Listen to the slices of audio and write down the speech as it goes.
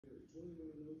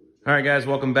All right, guys,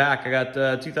 welcome back. I got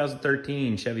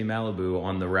 2013 Chevy Malibu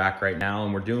on the rack right now,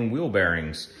 and we're doing wheel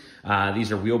bearings.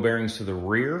 These are wheel bearings to the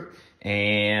rear,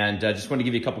 and I just want to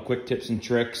give you a couple quick tips and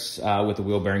tricks with the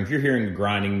wheel bearing. If you're hearing a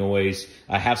grinding noise,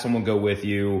 have someone go with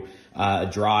you.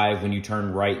 Drive when you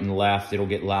turn right and left, it'll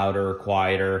get louder or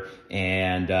quieter.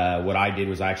 And what I did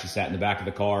was I actually sat in the back of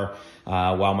the car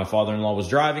while my father-in-law was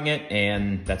driving it,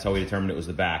 and that's how we determined it was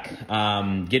the back.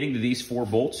 Getting to these 4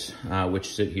 bolts,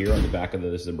 which sit here on the back of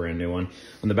this is a brand new one,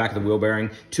 on the back of the wheel bearing.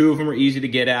 2 of them are easy to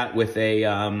get at with a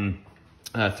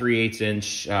 3/8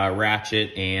 inch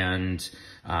ratchet, and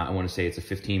I want to say it's a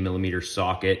 15mm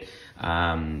socket. 2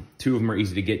 of them are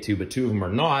easy to get to, but 2 of them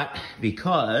are not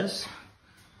because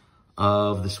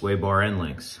of the sway bar end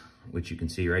links, which you can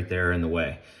see right there in the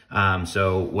way.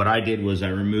 So what I did was I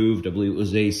removed, I believe it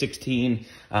was a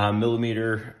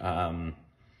 16mm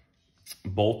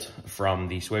bolt from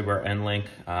the sway bar end link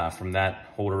from that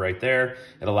holder right there.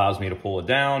 It allows me to pull it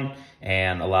down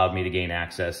and allowed me to gain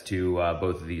access to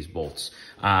both of these bolts.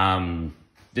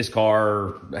 This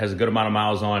car has a good amount of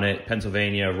miles on it,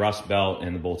 Pennsylvania, Rust Belt,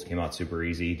 and the bolts came out super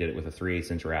easy. Did it with a 3/8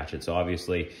 inch ratchet. So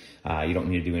obviously you don't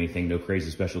need to do anything, no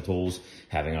crazy special tools.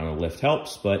 Having on a lift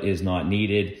helps, but is not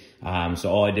needed.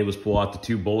 So all I did was pull out the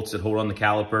 2 bolts that hold on the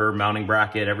caliper, mounting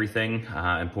bracket, everything,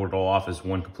 and pull it all off as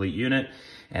one complete unit.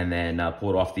 And then pull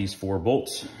it off these 4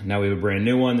 bolts. Now we have a brand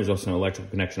new one. There's also an electrical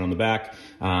connection on the back.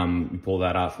 You pull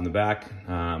that out from the back.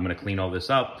 I'm gonna clean all this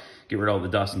up, get rid of all the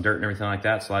dust and dirt and everything like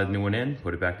that, slide the new one in,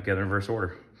 put it back together in reverse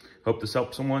order. Hope this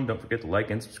helps someone. Don't forget to like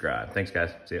and subscribe. Thanks,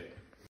 guys. See ya.